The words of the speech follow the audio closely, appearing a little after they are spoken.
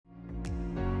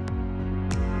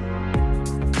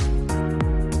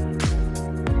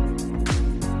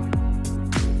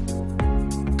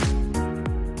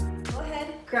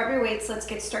Grab your weights, let's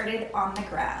get started on the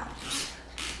ground.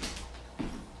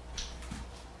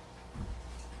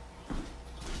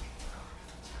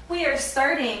 We are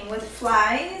starting with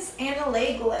flies and a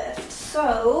leg lift.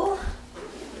 So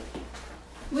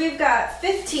we've got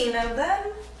 15 of them.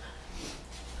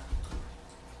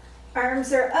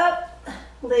 Arms are up,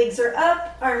 legs are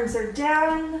up, arms are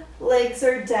down, legs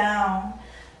are down.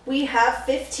 We have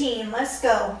 15, let's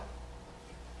go.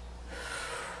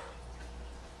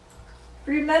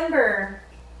 Remember,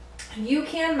 you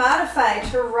can modify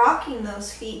to rocking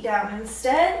those feet down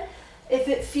instead if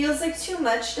it feels like too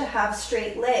much to have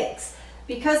straight legs.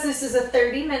 Because this is a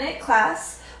 30-minute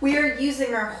class, we are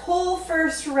using our whole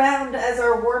first round as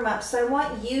our warm-up. So I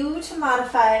want you to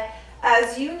modify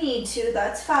as you need to,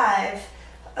 that's 5,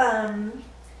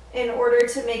 in order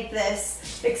to make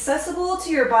this accessible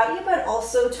to your body, but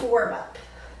also to warm up.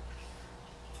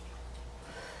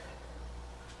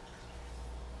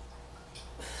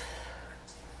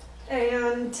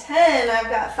 And 10, I've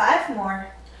got 5 more.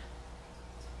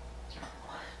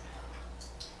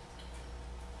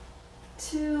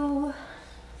 2,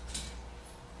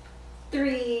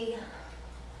 3,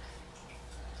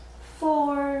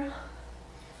 4,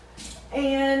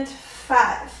 and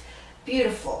 5.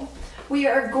 Beautiful. We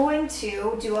are going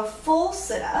to do a full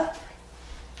sit-up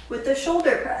with the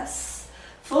shoulder press.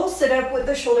 Full sit-up with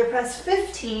the shoulder press,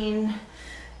 15.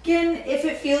 Again, if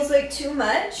it feels like too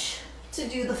much to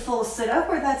do the full sit-up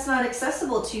or that's not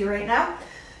accessible to you right now,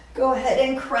 go ahead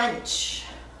and crunch.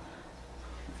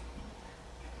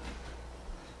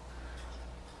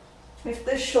 If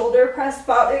the shoulder press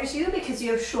bothers you because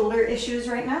you have shoulder issues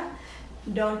right now,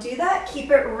 don't do that.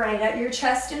 Keep it right at your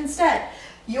chest instead.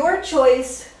 Your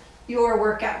choice, your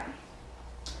workout.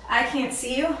 I can't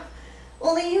see you.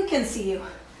 Only you can see you.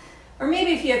 Or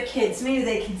maybe if you have kids, maybe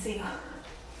they can see you.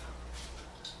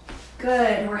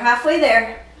 Good. We're halfway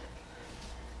there.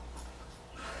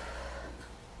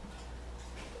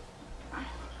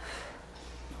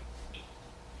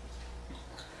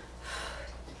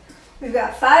 We've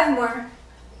got 5 more.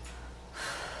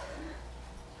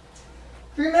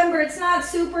 Remember, it's not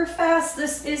super fast.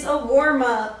 This is a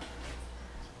warm-up.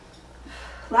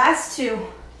 Last 2.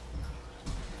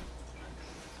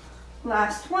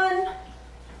 Last 1.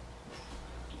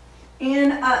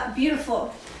 And up.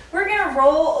 Beautiful. We're going to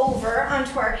roll over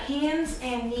onto our hands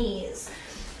and knees.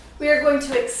 We are going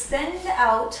to extend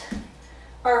out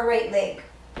our right leg.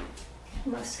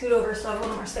 I'm going to scoot over so I have a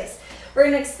little more space. We're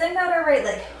going to extend out our right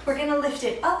leg. We're going to lift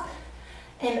it up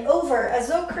and over as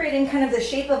though creating kind of the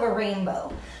shape of a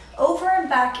rainbow. Over and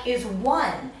back is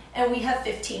 1, and we have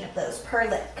 15 of those per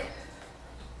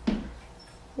leg.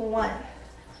 1.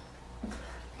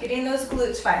 Getting those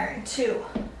glutes firing. 2,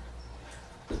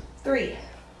 3,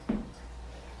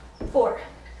 4.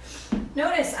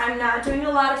 Notice I'm not doing a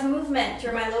lot of movement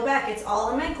through my low back. It's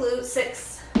all in my glutes.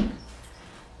 6,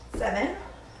 7,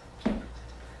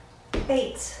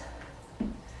 8,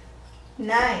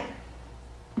 9,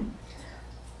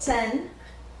 10,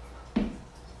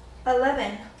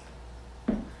 11,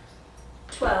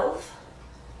 12,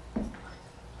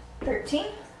 13,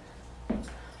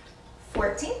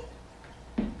 14,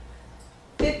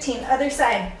 15. Other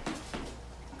side.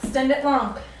 Extend it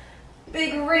long.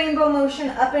 Big rainbow motion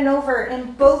up and over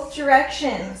in both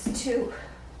directions. 2,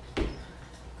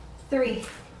 3,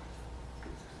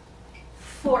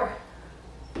 4,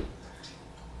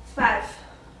 5,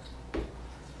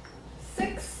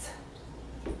 6,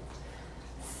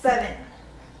 7.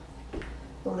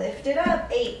 Lift it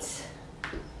up. 8,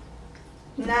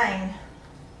 9,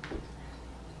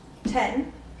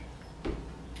 10,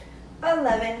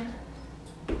 11,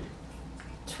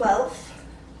 12,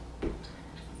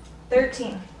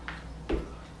 13,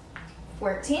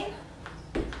 14,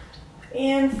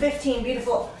 and 15.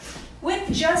 Beautiful.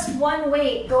 With just one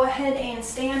weight, go ahead and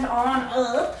stand on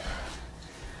up.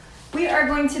 We are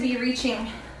going to be reaching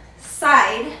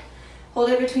side. Hold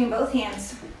it between both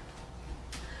hands.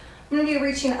 I'm going to be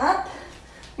reaching up.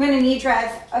 I'm going to knee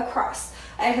drive across.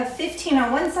 I have 15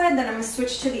 on one side, then I'm going to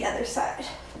switch to the other side.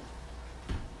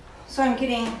 So I'm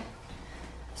getting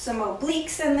some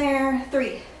obliques in there.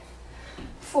 3,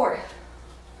 4,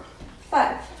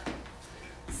 5,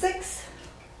 6,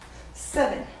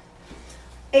 7,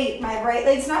 8. My right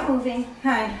leg's not moving.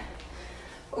 9,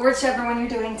 or whichever one you're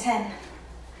doing. 10,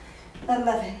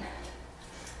 11,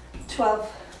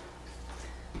 12,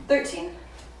 13,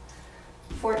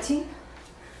 14,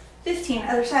 15.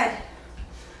 Other side.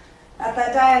 At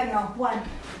that diagonal. 1,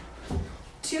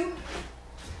 2,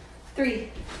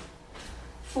 3,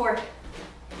 4,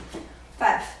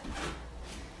 5,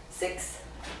 6,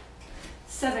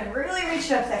 7. Really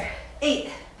reach up there.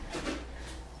 8,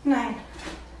 9,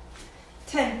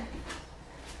 10,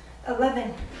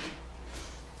 11,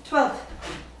 12,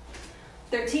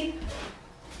 13,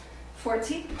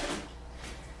 14,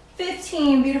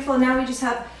 15. Beautiful. Now we just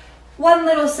have one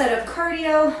little set of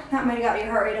cardio. That might have got your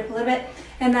heart rate up a little bit.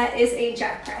 And that is a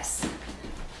jack press.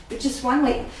 With just one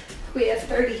weight, we have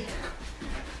 30,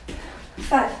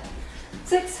 5,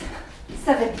 6,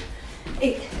 7,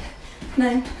 8,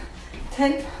 9,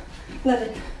 10,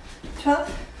 11,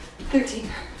 12, 13,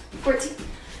 14,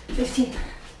 15,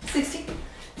 16,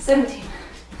 17,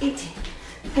 18,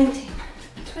 19,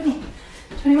 20,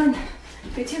 21,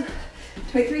 22,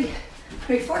 23,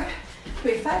 24,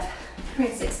 25,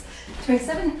 26,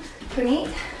 27, 28,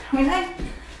 29,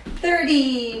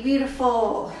 30.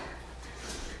 Beautiful.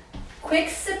 Quick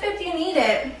sip if you need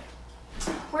it.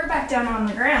 We're back down on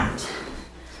the ground.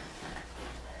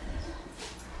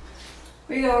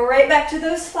 We go right back to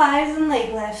those flies and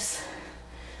leg lifts.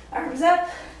 Arms up,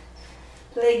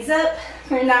 legs up.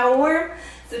 We're now warm,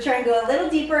 so try and go a little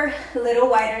deeper, a little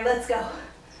wider. Let's go.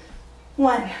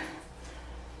 1,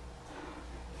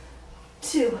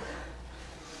 2,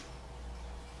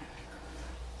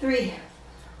 3,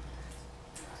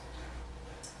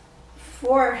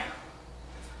 4,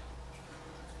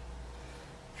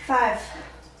 5,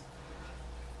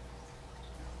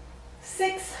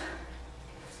 6,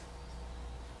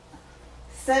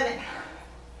 7,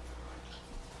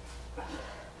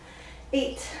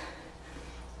 8,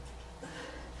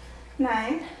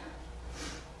 9,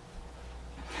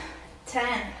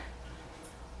 10,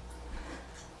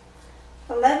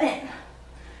 11.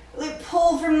 Really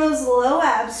pull from those low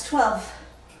abs. 12,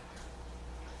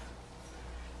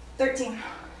 13,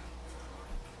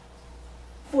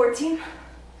 14,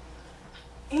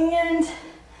 and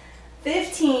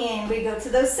 15. We go to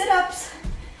those sit-ups.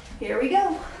 Here we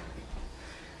go.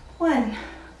 1.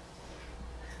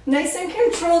 Nice and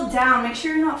controlled down. Make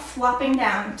sure you're not flopping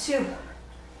down. 2,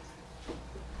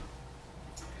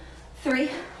 3,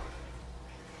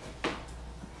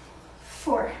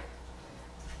 4,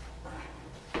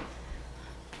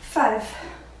 5,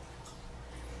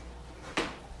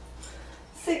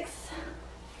 6,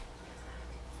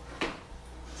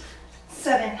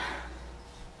 7,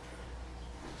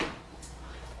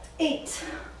 8.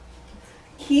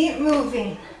 Keep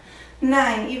moving.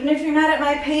 9. Even if you're not at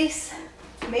my pace,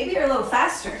 maybe you're a little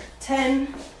faster.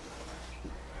 10,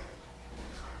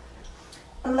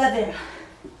 11,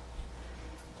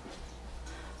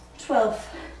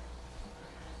 12,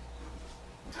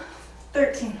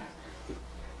 13,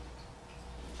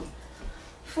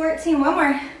 14. One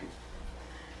more.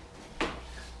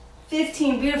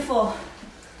 15. Beautiful.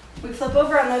 We flip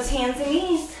over on those hands and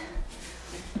knees.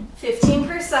 15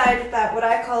 per side with that, what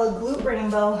I call a glute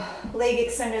rainbow. Leg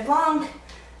extended long,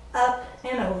 up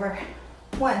and over.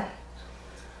 1,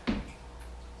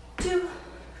 2,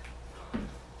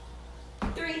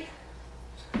 3,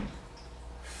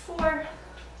 4,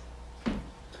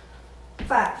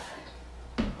 5,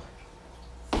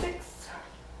 6,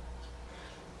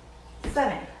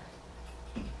 7,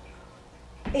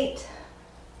 8,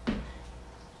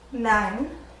 9,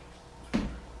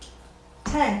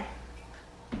 10,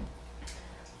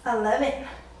 11,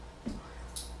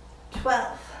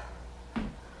 12,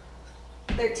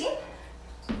 13,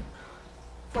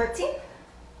 14,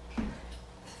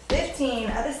 15.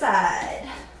 Other side.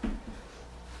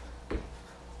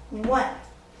 1,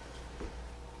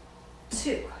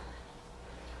 2,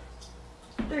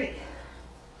 3,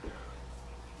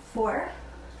 4,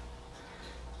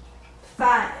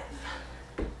 5,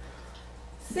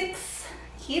 6.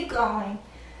 Keep going.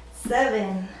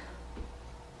 7,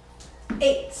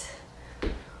 8,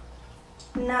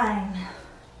 9,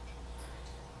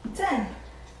 10,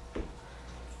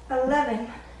 11,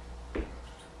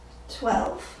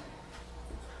 12,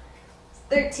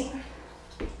 13,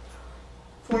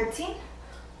 14,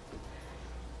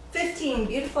 15.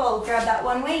 Beautiful. Grab that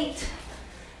one weight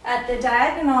at the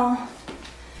diagonal.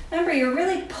 Remember, you're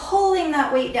really pulling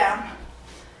that weight down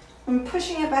and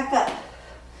pushing it back up.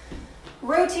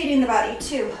 Rotating the body.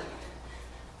 2,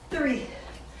 3,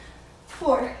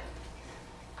 4,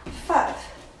 5,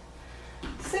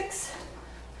 6,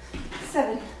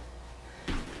 7,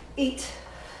 8,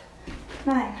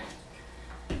 9,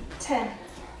 10,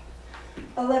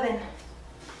 11,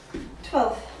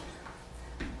 12,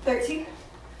 13,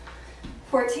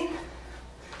 14,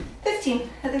 15.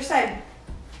 Other side.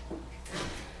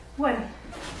 1,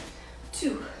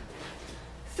 2,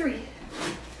 3,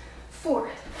 4,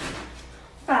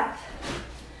 5,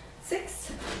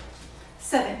 6,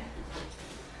 7,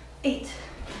 8,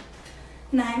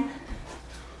 9,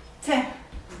 10,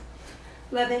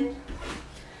 11,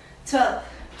 12,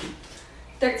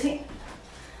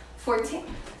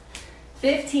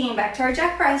 back to our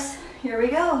jack press. Here we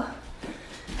go.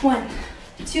 1,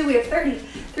 2, we have 30.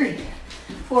 3,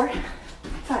 4,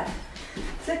 5,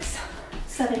 6,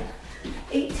 7,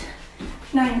 8,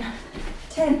 9,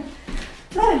 10,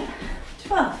 11,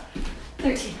 12,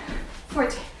 13,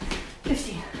 14,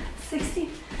 15,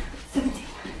 16, 17,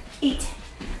 18,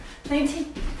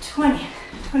 19, 20,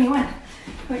 21,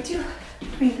 22,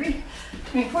 23,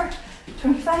 24,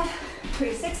 25,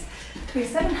 26,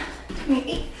 27,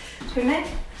 28, 29,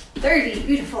 30.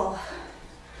 Beautiful.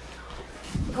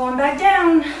 Going back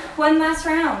down. One last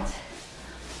round.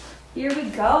 Here we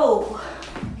go.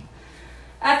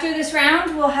 After this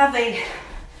round, we'll have a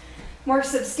more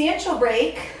substantial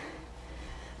break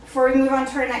before we move on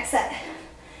to our next set.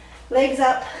 Legs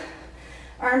up,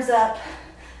 arms up.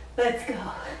 Let's go.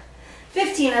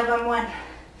 15 of them. 1,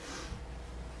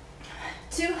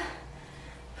 2,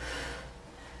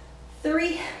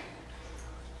 3,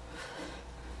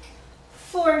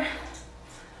 4,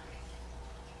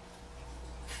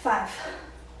 5,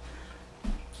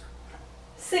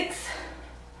 6,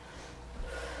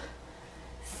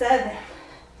 7,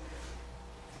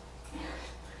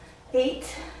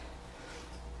 8,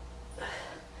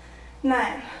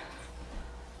 9,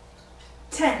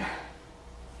 10,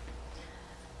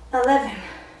 11,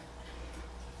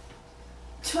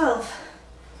 12,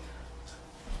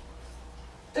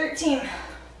 13,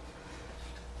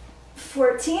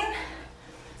 14,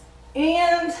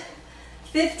 and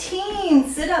 15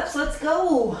 sit-ups. Let's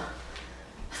go.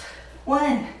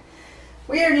 1,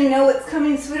 we already know what's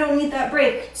coming, so we don't need that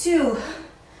break. 2,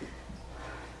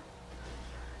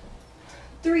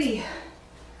 3,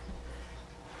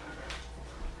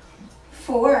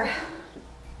 4,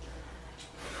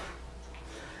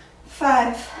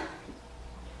 5,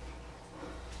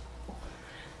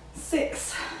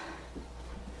 6,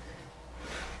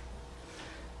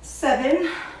 7,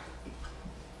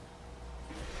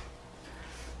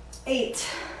 8,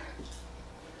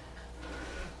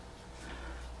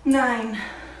 9,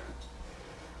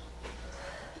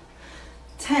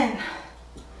 10,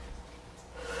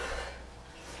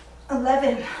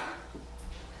 11,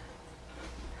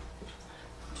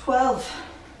 12,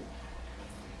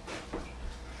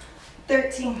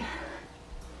 13,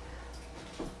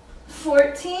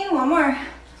 14, one more,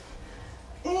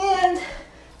 and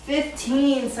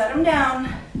 15. Set them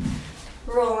down,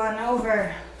 roll on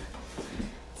over.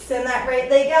 Send that right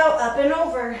leg out, up and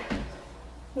over.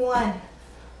 1,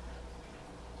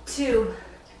 2,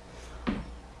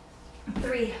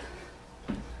 3,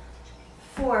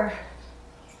 4,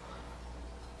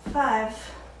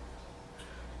 5,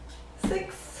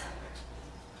 6,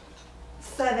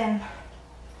 7,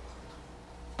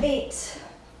 8,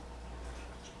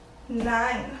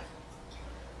 9,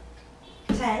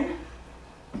 10,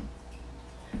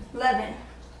 11,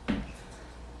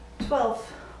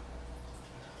 12,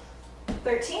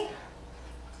 13,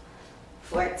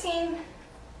 14,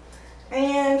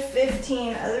 and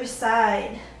 15. Other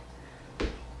side.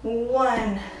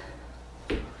 1,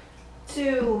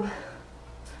 2,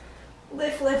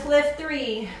 lift, lift, lift.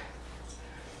 3,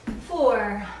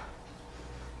 4,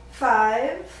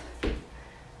 5,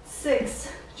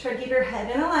 6. Try to keep your head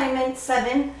in alignment.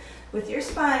 7, with your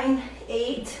spine.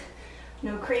 8,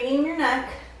 no craning your neck.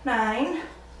 9,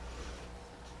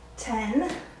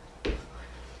 10,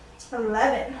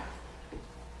 11,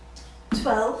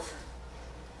 12,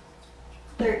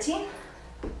 13,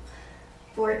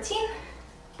 14,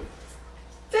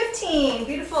 15.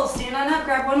 Beautiful. Stand on up.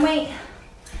 Grab one weight.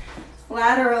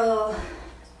 Lateral.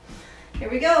 Here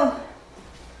we go.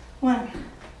 1,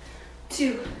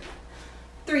 2,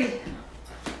 3,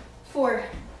 4,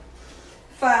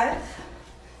 5,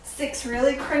 6.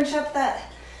 Really crunch up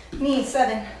that knee.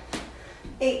 7,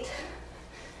 8,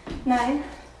 9,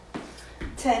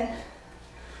 10,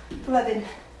 11,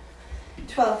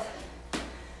 12,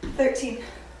 13,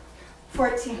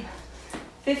 14,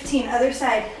 15. Other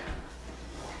side.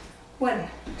 1,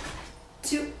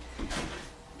 2,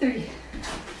 3,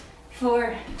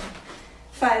 4,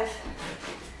 5,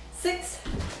 6,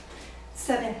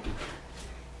 7,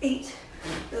 8.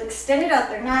 We'll extend it out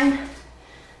there. 9,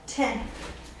 10,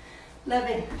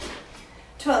 11,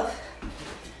 12,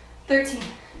 13,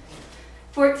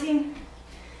 14,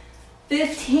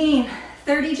 15.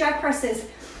 30 jack presses.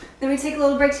 Then we take a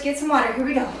little break to get some water. Here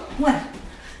we go. 1,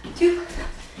 2,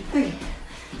 3,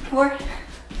 4,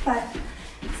 5,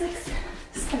 6,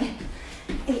 7,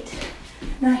 8,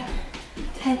 9,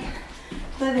 10,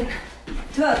 11,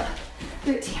 12,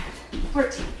 13,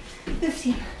 14,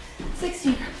 15,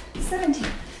 16, 17,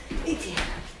 18,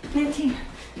 19,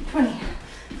 20,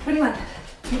 21,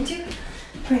 22,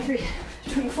 23,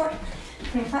 24,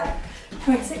 25,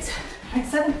 26,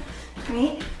 27,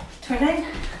 28, 29,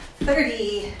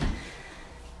 30.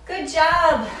 Good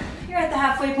job. You're at the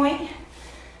halfway point.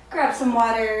 Grab some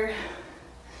water,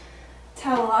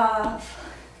 towel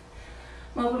off.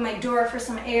 I'm gonna open my door for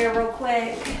some air real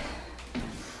quick.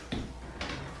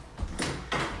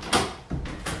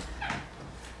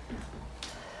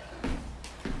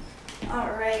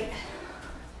 All right.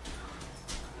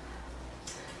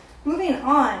 Moving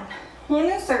on, whole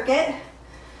new circuit,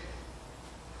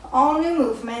 all new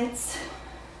movements.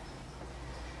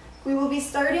 We will be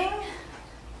starting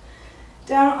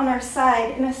down on our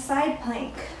side in a side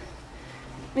plank.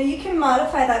 Now you can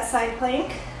modify that side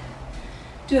plank,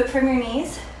 do it from your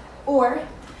knees, or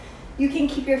you can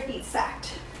keep your feet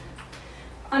stacked.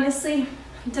 Honestly,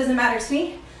 it doesn't matter to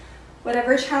me,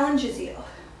 whatever challenges you.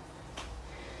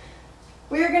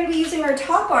 We are going to be using our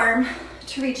top arm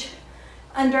to reach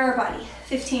under our body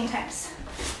 15 times.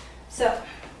 So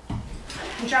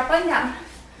drop one down.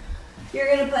 You're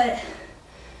going to put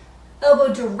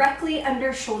elbow directly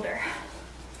under shoulder.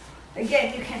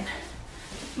 Again, you can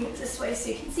move this way so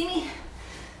you can see me.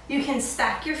 You can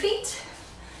stack your feet,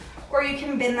 or you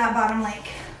can bend that bottom leg.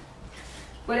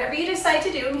 Whatever you decide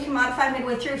to do, and you can modify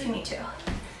midway through if you need to.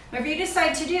 Whatever you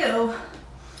decide to do,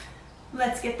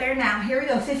 let's get there now. Here we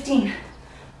go, 15.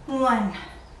 1,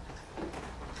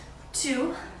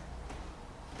 2,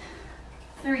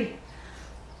 3,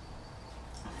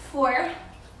 4,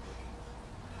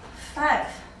 5,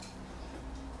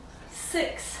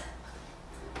 6,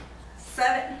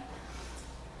 7,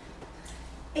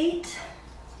 8,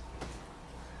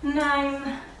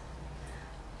 9,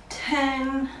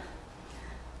 10,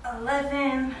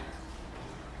 11,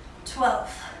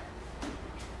 12,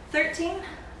 13,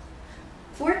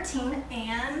 14,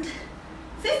 and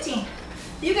 15.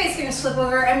 You guys are gonna flip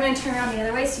over. I'm gonna turn around the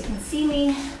other way so you can see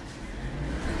me.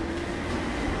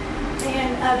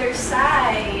 And other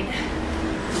side.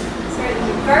 Sorry,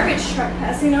 there's a garbage truck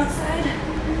passing outside.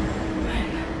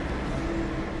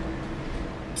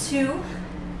 1, 2,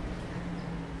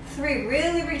 3.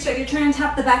 Really reach out. You're trying to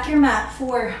tap the back of your mat.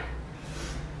 4,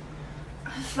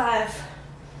 5,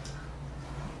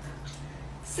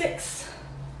 6,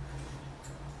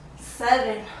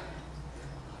 7,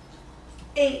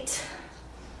 8,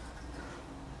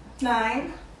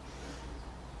 9,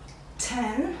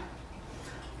 10,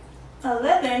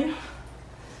 11,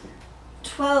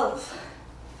 12,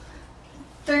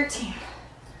 13,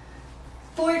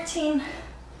 14,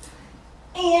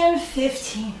 and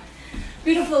 15.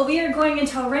 Beautiful. We are going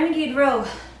into a renegade row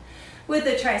with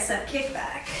a tricep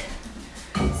kickback.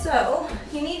 So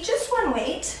you need just one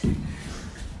weight,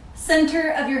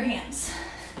 center of your hands.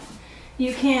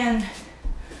 You can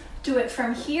do it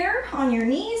from here on your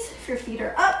knees if your feet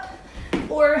are up,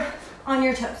 or on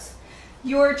your toes,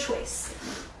 your choice.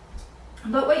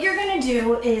 But what you're gonna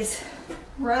do is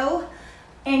row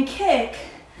and kick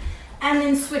and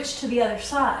then switch to the other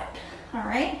side, all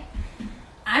right?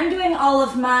 I'm doing all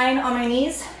of mine on my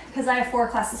knees because I have 4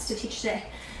 classes to teach today,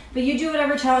 but you do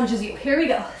whatever challenges you. Here we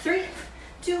go, 3,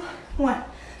 2, 1,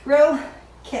 row,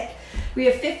 kick. We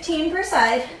have 15 per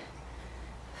side.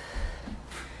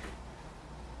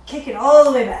 Kick it all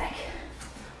the way back.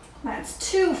 That's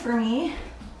 2 for me.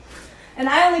 And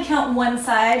I only count one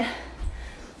side.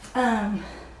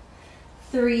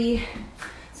 3,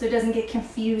 so it doesn't get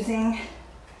confusing.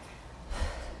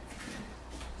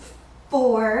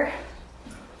 4.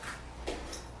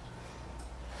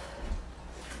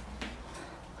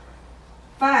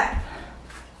 5.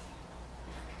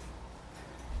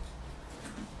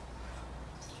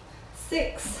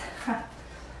 6.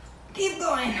 Keep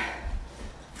going.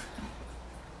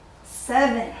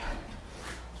 7.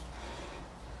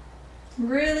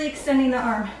 Really extending the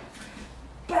arm.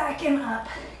 Back and up.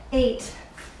 8.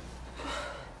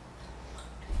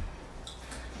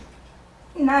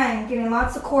 9. Getting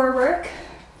lots of core work.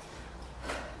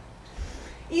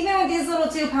 Even with these little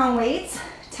 2-pound weights.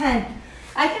 10.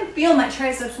 I can feel my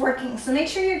triceps working, so make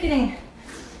sure you're getting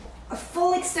a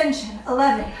full extension.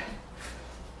 11.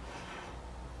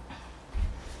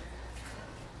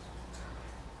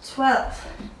 12.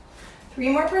 3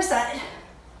 more per side.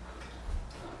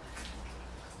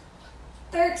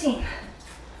 13.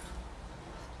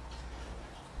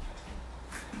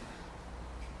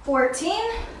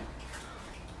 14.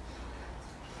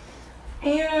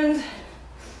 And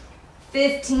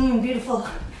 15. Beautiful.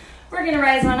 We're gonna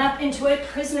rise on up into a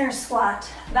prisoner squat.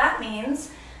 That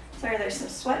means, sorry, there's some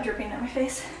sweat dripping down my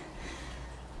face.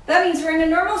 That means we're in a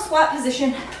normal squat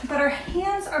position, but our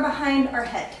hands are behind our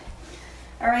head.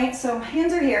 All right, so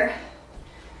hands are here.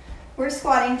 We're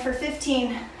squatting for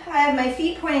 15. I have my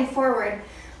feet pointing forward.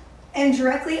 and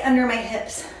directly under my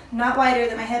hips, not wider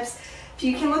than my hips. If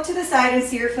you can look to the side and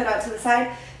see your foot out to the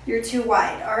side, you're too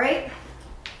wide, all right?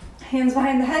 Hands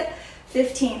behind the head,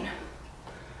 15.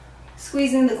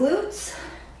 Squeezing the glutes,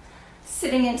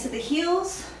 sitting into the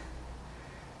heels,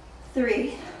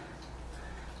 3,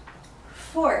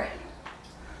 4,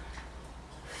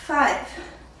 5.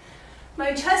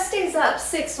 My chest stays up,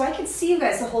 6, so I can see you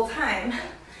guys the whole time.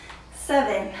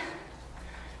 7,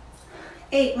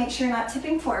 8, make sure you're not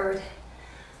tipping forward.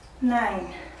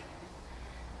 9,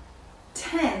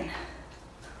 10,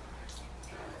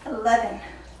 11,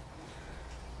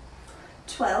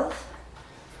 12,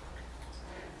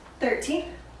 13,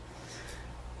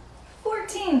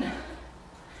 14,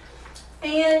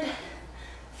 and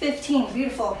 15.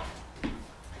 Beautiful.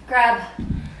 Grab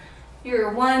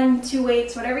your 1, 2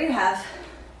 weights, whatever you have.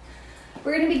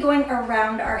 We're going to be going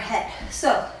around our head.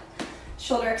 So,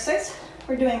 shoulder exercise.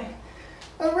 We're doing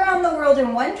around the world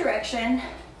in one direction,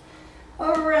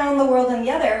 around the world in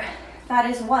the other. That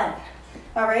is 1.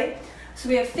 All right? So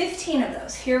we have 15 of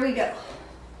those. Here we go.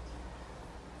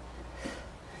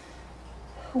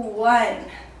 1,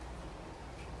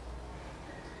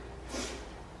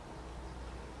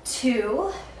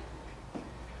 2,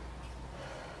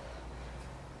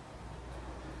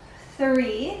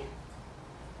 3,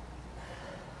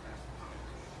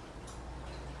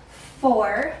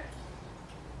 4,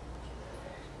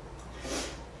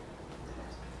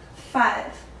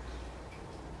 5,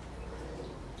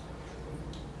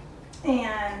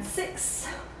 and 6,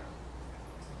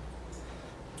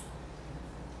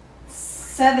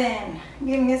 7,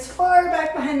 getting as far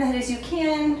back behind the head as you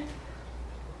can,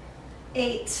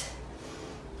 8,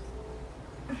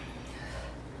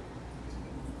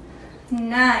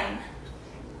 9,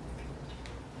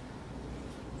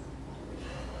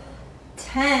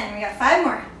 10, we got 5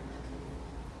 more,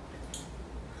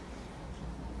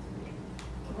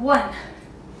 1,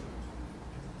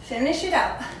 finish it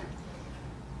out,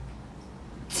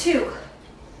 2,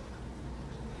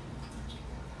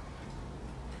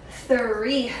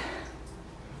 3,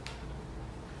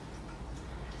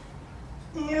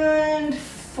 and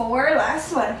 4,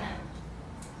 last one,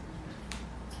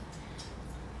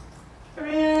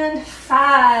 and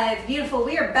 5, beautiful.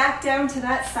 We are back down to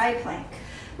that side plank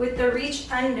with the reach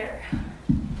under.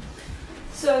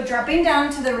 So dropping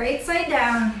down to the right side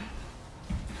down,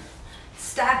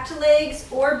 stacked legs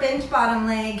or bent bottom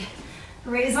leg,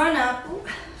 raise on up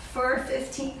for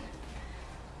 15.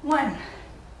 1,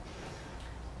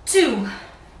 2,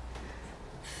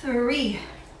 3,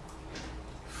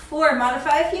 4,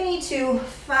 modify if you need to,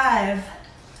 5,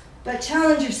 but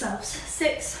challenge yourselves,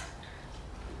 6,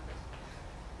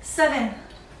 7,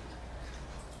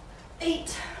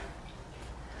 8,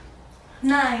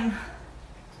 9,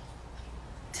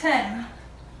 10,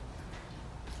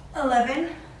 11,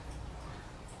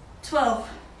 12,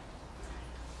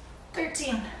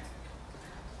 13,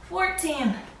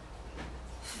 14,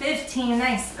 15,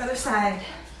 nice, other side.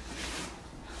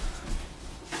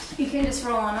 You can just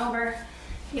roll on over.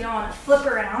 You don't want to flip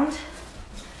around.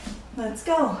 Let's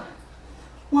go.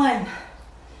 1,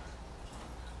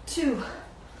 2,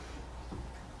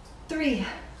 3,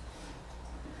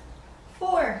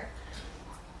 4,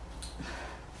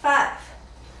 5,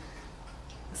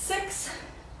 6,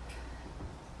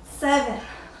 7,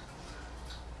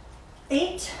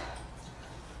 8,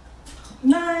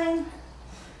 9,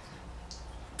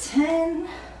 10,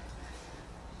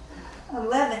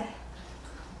 11,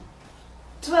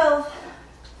 12,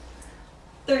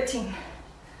 13,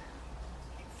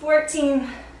 14,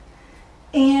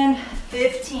 and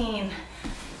 15.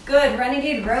 Good,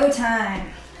 renegade row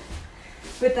time.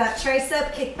 With that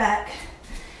tricep kickback.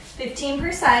 15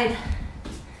 per side.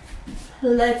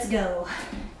 Let's go.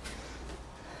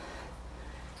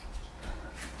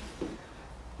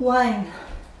 1,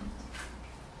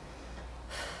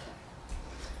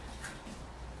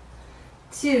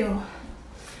 2,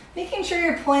 making sure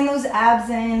you're pulling those abs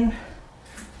in.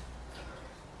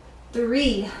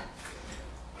 3,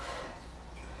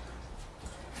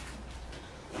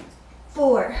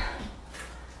 4,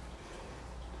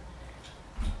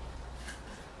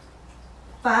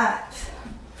 5,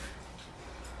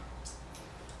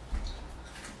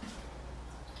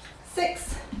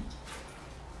 6,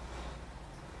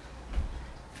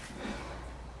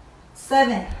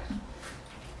 7,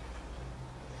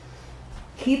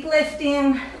 keep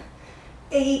lifting,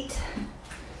 8,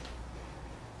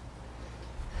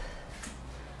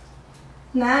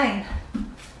 9,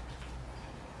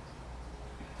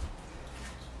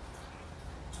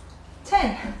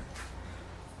 10,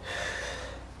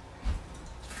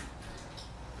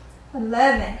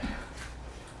 11,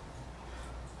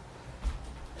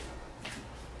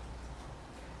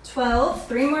 12,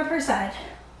 3 more per side.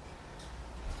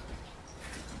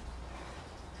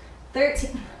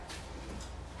 13.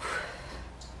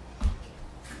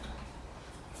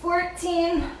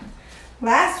 14,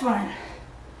 last one.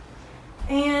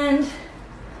 And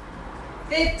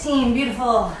 15,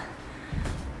 beautiful.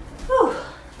 Whew.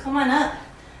 Come on up.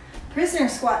 Prisoner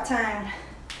squat time.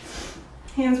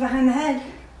 Hands behind the head.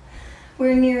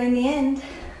 We're nearing the end.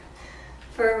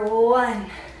 For 1,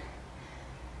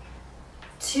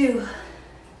 2,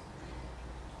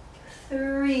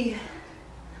 3,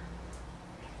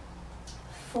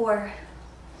 4,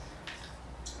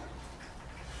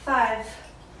 5,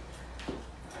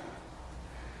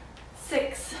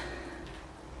 6,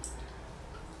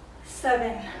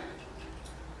 7,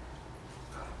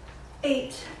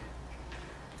 8,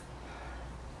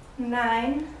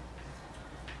 9,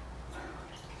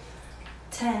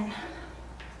 10,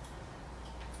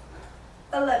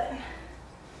 11,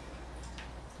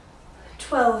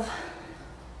 12,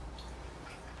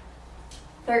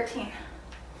 13,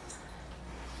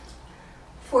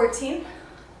 14,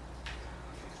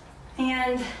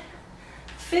 and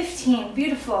 15.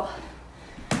 Beautiful.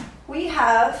 We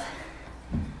have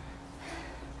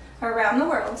around the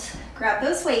world. Grab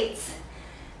those weights.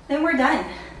 Then we're done.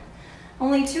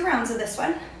 Only 2 rounds of this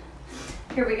one.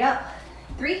 Here we go.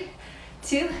 3,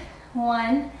 2,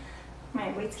 1.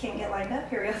 My weights can't get lined up.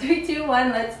 Here we go. 3, 2,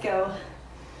 1. Let's go.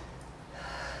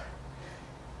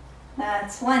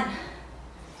 That's 1.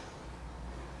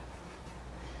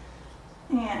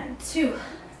 And 2.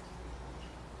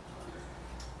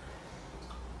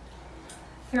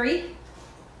 3.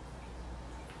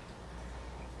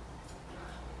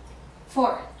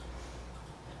 4.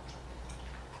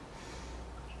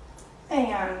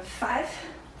 And 5.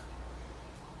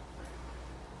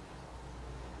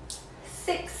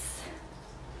 6.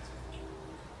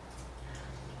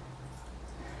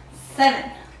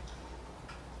 7.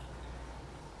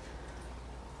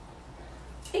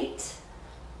 8.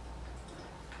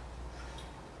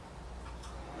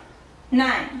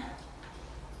 9.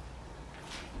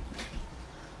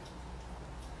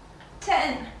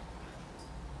 10.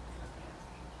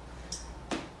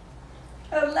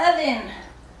 11.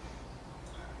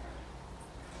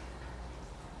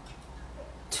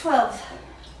 12.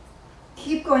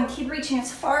 Keep going, keep reaching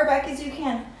as far back as you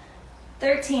can.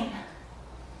 13.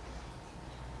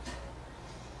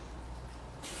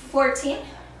 14.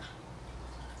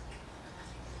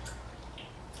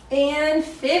 And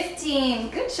 15.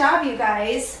 Good job, you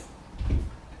guys.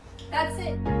 That's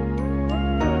it.